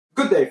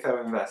day,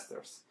 fellow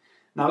investors.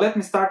 Now let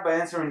me start by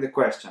answering the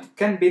question,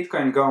 can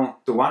Bitcoin go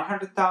to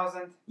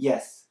 100,000?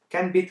 Yes.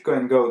 Can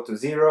Bitcoin go to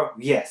zero?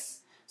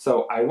 Yes.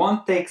 So I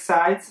won't take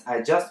sides,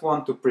 I just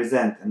want to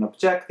present an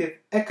objective,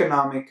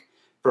 economic,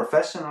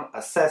 professional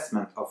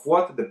assessment of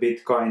what the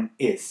Bitcoin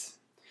is.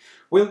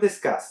 We'll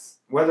discuss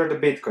whether the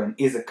Bitcoin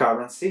is a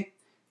currency,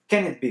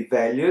 can it be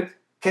valued,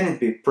 can it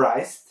be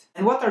priced,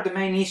 and what are the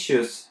main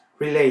issues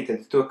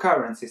related to a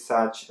currency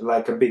such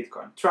like a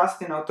Bitcoin.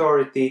 Trust in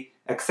authority,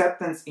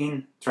 acceptance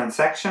in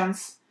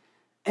transactions,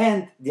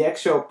 and the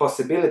actual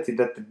possibility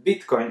that the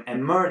Bitcoin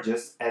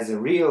emerges as a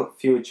real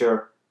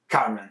future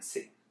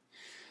currency.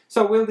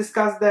 So we'll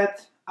discuss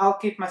that. I'll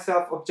keep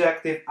myself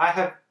objective.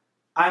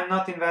 I'm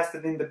not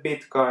invested in the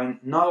Bitcoin,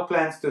 no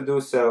plans to do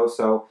so,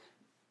 so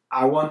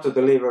I want to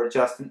deliver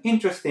just an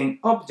interesting,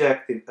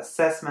 objective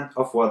assessment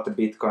of what the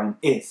Bitcoin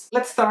is.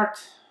 Let's start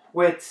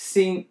with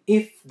seeing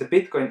if the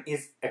Bitcoin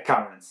is a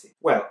currency.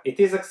 Well, it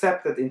is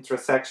accepted in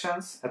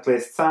transactions, at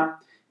least some.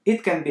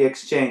 It can be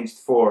exchanged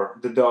for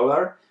the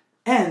dollar,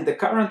 and the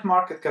current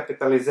market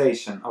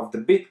capitalization of the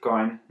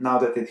Bitcoin, now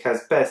that it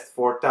has passed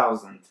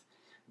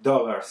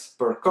 $4,000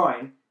 per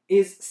coin,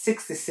 is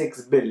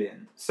 66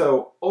 billion.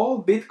 So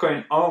all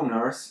Bitcoin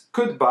owners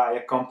could buy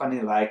a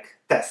company like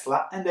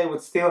Tesla, and they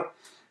would still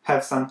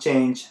have some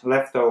change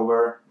left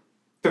over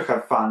to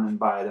have fun and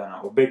buy, I don't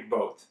know, a big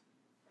boat.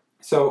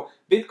 So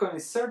Bitcoin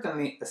is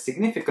certainly a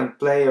significant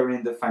player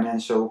in the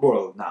financial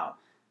world now,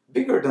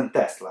 bigger than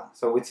Tesla,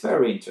 so it's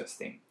very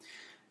interesting.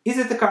 Is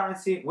it a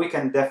currency? We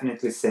can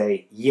definitely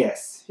say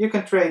yes. You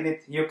can trade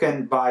it, you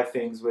can buy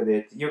things with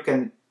it, you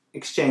can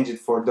exchange it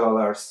for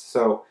dollars,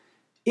 so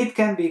it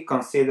can be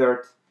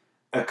considered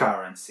a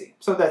currency.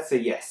 So that's a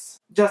yes.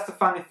 Just a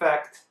funny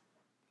fact,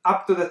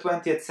 up to the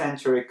 20th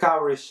century,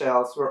 cowrie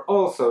shells were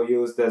also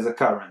used as a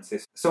currency.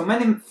 So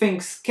many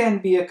things can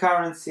be a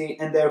currency,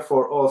 and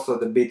therefore also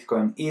the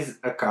Bitcoin is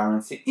a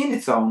currency in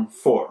its own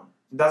form.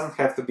 It doesn't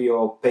have to be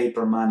all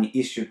paper money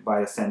issued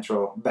by a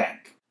central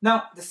bank.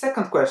 Now, the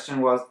second question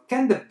was,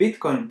 can the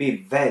Bitcoin be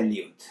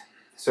valued?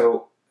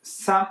 So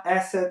some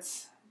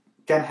assets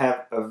can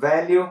have a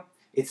value.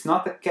 It's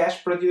not a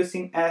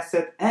cash-producing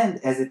asset,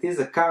 and as it is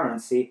a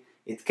currency,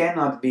 it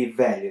cannot be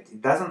valued.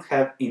 It doesn't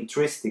have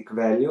intrinsic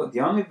value.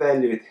 The only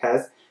value it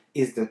has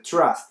is the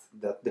trust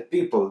that the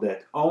people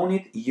that own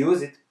it,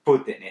 use it,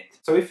 put in it.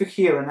 So if you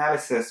hear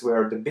analysis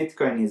where the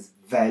Bitcoin is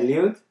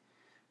valued,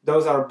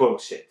 those are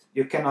bullshit.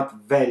 You cannot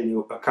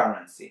value a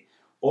currency.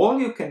 All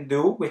you can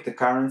do with the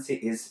currency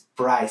is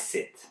price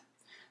it.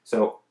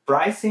 So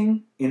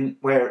pricing in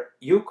where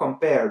you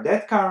compare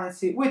that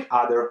currency with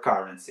other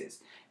currencies.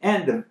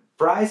 And the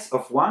price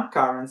of one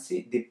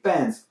currency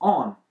depends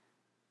on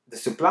the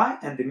supply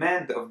and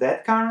demand of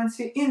that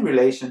currency in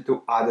relation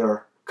to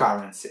other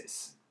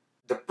currencies.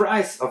 The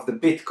price of the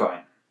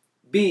Bitcoin,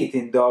 be it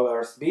in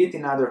dollars, be it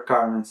in other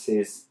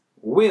currencies,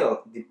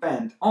 will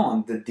depend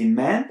on the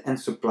demand and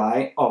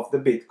supply of the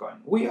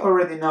Bitcoin. We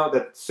already know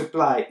that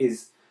supply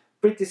is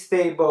pretty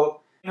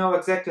stable. You know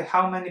exactly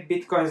how many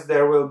Bitcoins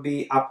there will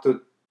be, up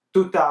to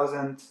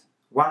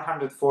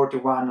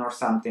 2,141 or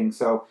something.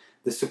 So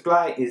the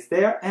supply is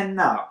there, and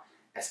now,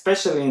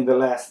 especially in the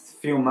last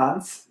few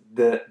months,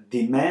 the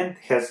demand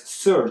has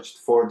surged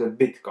for the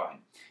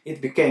Bitcoin.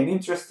 It became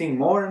interesting,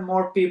 more and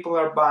more people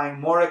are buying,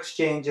 more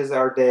exchanges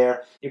are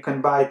there, you can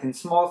buy it in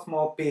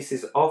small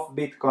pieces of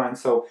Bitcoin,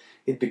 so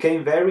it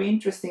became very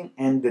interesting,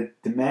 and the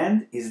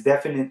demand is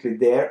definitely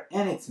there,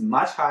 and it's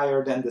much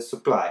higher than the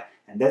supply,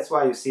 and that's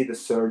why you see the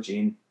surge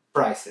in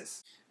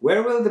prices.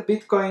 Where will the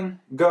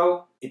Bitcoin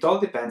go? It all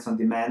depends on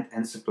demand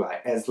and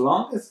supply. As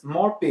long as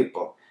more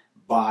people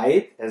buy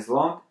it, as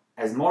long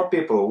as more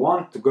people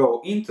want to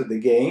go into the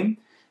game,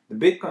 the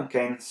Bitcoin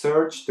can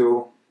surge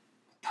to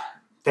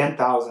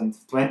 10,000,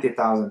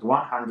 20,000,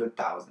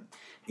 100,000.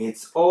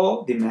 It's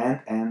all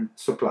demand and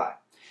supply.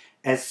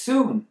 As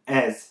soon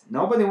as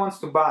nobody wants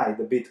to buy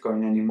the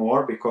Bitcoin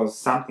anymore because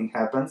something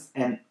happens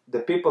and the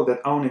people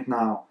that own it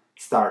now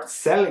start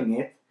selling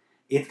it,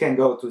 it can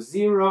go to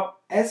zero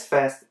as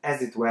fast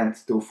as it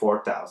went to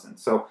 4,000.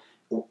 So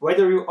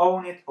whether you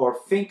own it or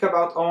think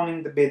about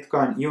owning the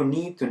Bitcoin, you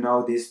need to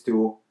know these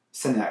two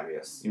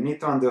scenarios. You need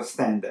to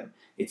understand them.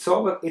 It's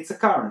a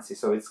currency,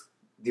 so it's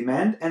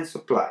demand and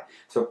supply.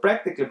 So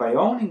practically by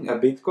owning a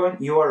Bitcoin,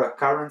 you are a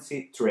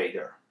currency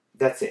trader.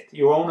 That's it.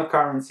 You own a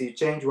currency, you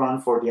change one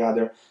for the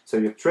other, so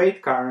you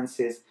trade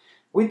currencies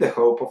with the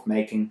hope of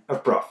making a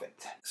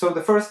profit. So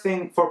the first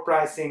thing for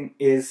pricing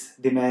is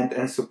demand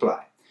and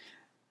supply.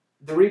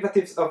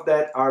 Derivatives of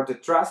that are the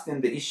trust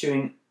in the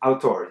issuing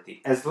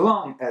authority. As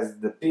long as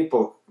the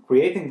people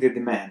creating the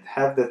demand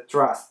have the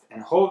trust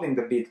and holding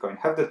the Bitcoin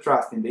have the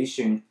trust in the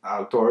issuing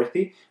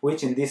authority,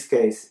 which in this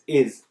case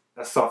is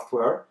a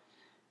software,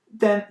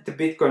 then the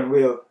Bitcoin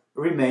will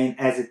remain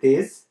as it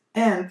is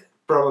and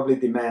probably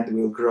demand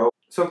will grow.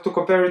 So to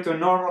compare it to a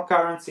normal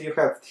currency, you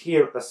have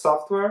here a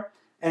software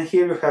and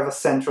here you have a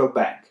central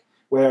bank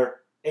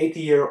where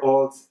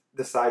 80-year-olds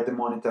decide the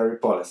monetary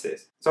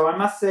policies. So I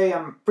must say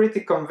I'm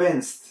pretty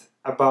convinced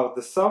about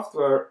the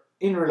software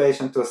in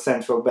relation to a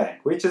central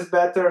bank. Which is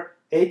better?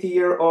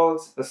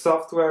 80-year-olds, a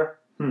software?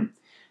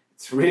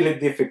 It's really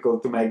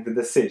difficult to make the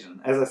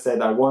decision. As I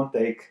said, I won't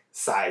take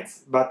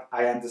sides, but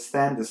I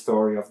understand the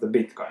story of the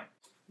Bitcoin.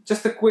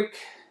 Just a quick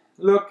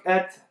look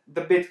at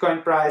the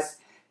Bitcoin price.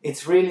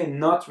 It's really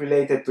not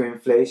related to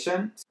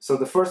inflation. So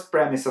the first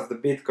premise of the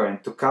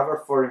Bitcoin, to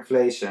cover for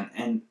inflation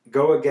and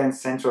go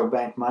against central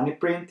bank money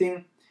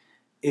printing,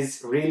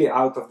 is really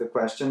out of the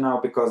question now,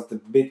 because the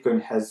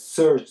Bitcoin has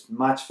surged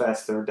much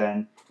faster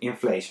than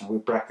inflation. We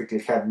practically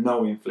have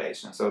no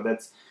inflation. So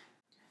that's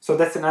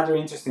another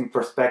interesting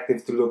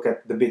perspective to look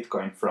at the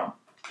Bitcoin from.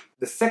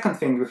 The second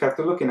thing we have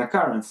to look in a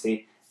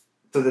currency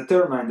to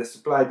determine the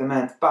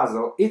supply-demand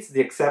puzzle, it's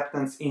the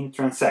acceptance in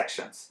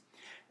transactions.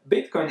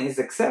 Bitcoin is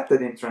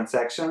accepted in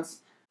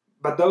transactions,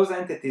 but those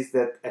entities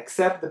that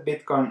accept the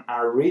Bitcoin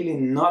are really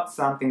not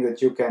something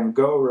that you can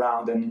go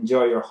around and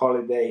enjoy your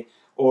holiday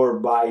or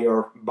buy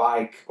your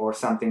bike or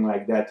something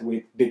like that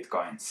with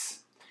Bitcoins.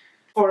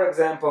 For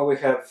example, we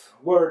have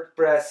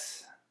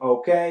WordPress,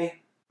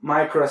 OK,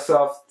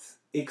 Microsoft,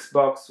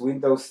 Xbox,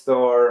 Windows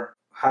Store,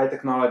 high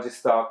technology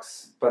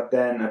stocks, but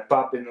then a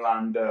pub in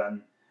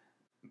London,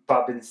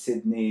 pub in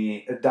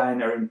Sydney, a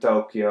diner in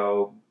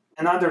Tokyo,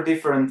 and other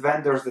different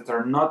vendors that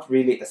are not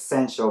really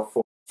essential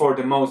for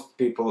the most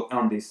people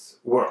on this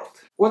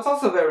world. What's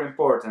also very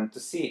important to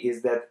see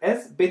is that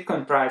as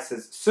Bitcoin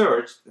prices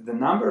surged, the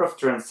number of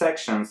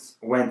transactions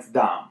went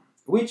down,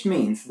 which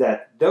means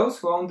that those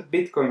who own the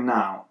Bitcoin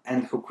now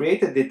and who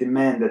created the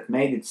demand that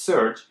made it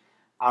surge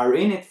are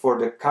in it for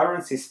the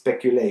currency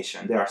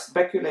speculation. They are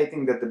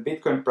speculating that the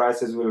Bitcoin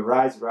prices will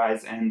rise,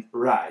 and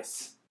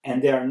rise.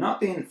 And they are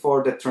not in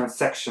for the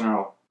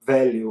transactional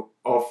value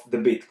of the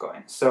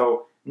Bitcoin.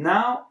 So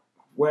now,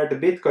 where the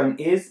Bitcoin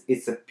is,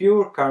 it's a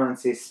pure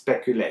currency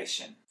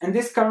speculation. And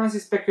this currency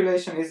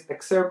speculation is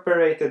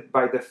exacerbated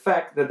by the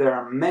fact that there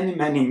are many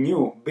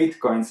new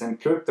Bitcoins and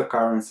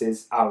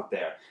cryptocurrencies out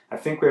there. I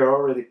think we are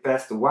already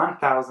past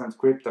 1,000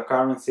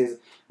 cryptocurrencies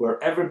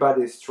where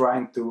everybody is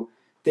trying to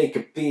take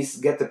a piece,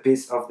 get a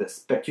piece of the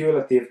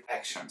speculative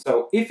action.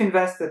 So if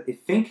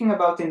thinking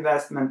about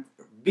investment,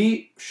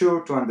 be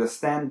sure to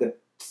understand the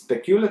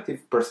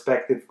speculative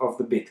perspective of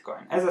the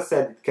Bitcoin. As I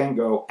said, it can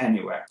go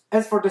anywhere.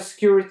 As for the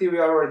security, we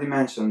already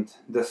mentioned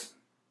the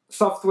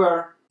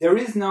software. There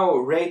is no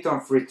rate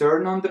of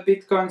return on the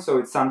Bitcoin, so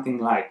it's something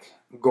like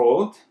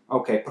gold.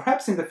 Okay,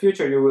 perhaps in the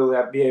future you will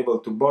be able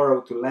to borrow,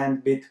 to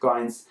lend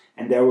Bitcoins,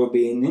 and there will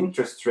be an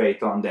interest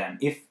rate on them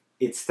if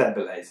it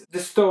stabilizes. The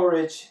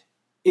storage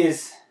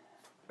is,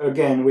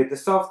 again, with the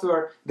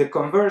software, the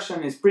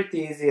conversion is pretty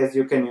easy, as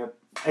you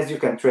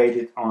can trade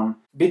it on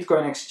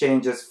Bitcoin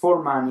exchanges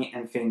for money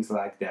and things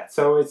like that.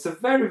 So it's a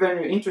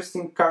very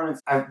interesting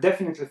currency. I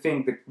definitely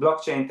think the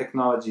blockchain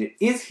technology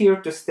is here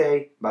to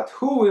stay, but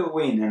who will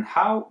win and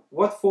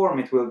what form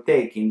it will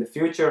take in the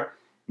future,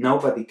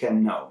 nobody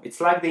can know.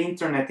 It's like the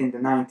internet in the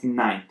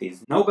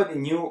 1990s. Nobody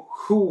knew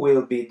who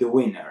will be the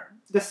winner.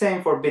 The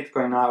same for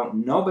Bitcoin now.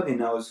 Nobody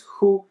knows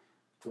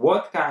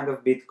what kind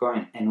of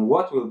Bitcoin and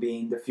what will be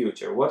in the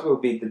future, what will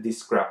be the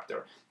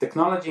disruptor.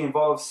 Technology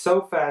evolves so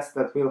fast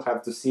that we'll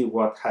have to see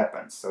what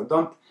happens. So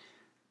don't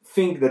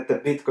think that the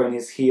Bitcoin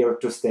is here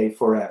to stay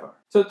forever.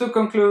 So to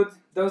conclude,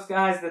 those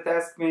guys that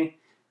asked me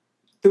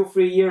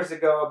 2-3 years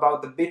ago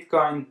about the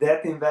Bitcoin,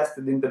 that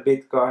invested in the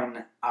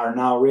Bitcoin, are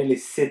now really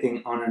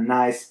sitting on a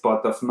nice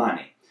pot of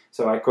money.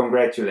 So I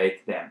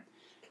congratulate them.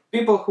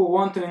 People who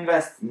want to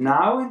invest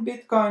now in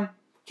Bitcoin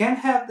can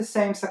have the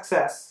same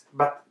success,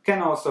 but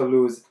can also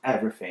lose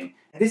everything.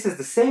 And this is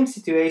the same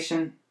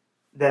situation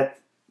that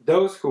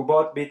those who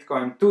bought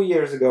Bitcoin 2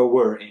 years ago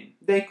were in.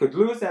 They could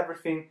lose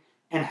everything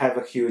and have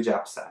a huge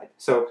upside.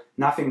 So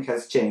nothing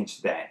has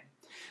changed then.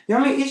 The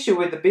only issue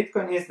with the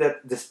Bitcoin is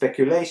that the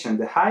speculation,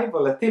 the high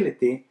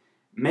volatility,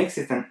 makes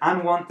it an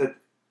unwanted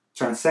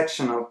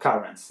transactional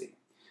currency.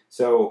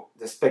 So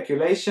the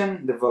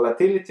speculation, the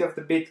volatility of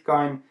the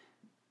Bitcoin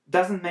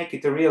doesn't make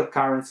it a real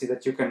currency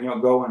that you can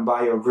go and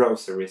buy your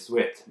groceries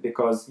with,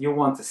 because you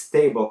want a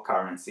stable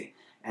currency.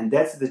 And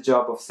that's the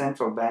job of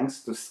central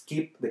banks, to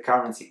keep the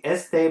currency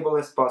as stable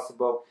as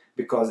possible,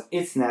 because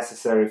it's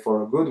necessary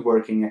for a good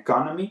working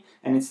economy,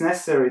 and it's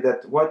necessary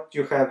that what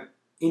you have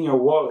in your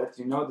wallet,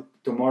 you know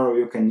that tomorrow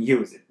you can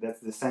use it.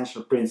 That's the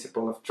essential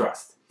principle of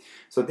trust.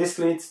 So this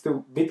leads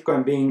to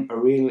Bitcoin being a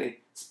really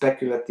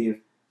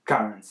speculative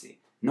currency,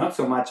 not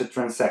so much a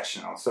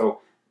transactional. So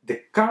the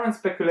current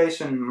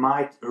speculation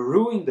might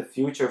ruin the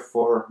future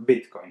for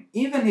Bitcoin.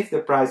 Even if the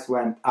price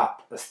went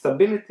up, a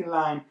stability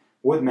line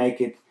would make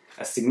it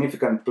a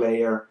significant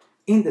player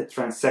in the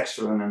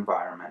transactional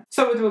environment.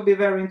 So it will be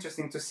very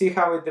interesting to see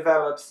how it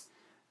develops.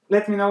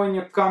 Let me know in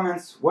your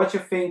comments what you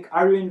think.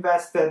 Are you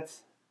invested?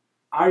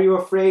 Are you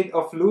afraid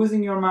of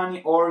losing your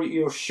money, or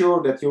you're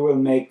sure that you will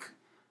make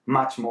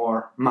much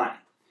more money?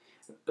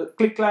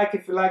 Click like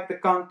if you like the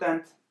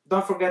content.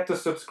 Don't forget to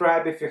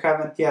subscribe if you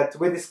haven't yet.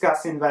 We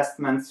discuss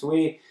investments.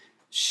 We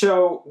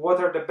show what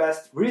are the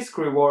best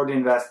risk-reward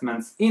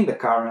investments in the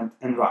current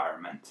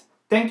environment.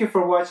 Thank you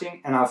for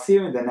watching, and I'll see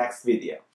you in the next video.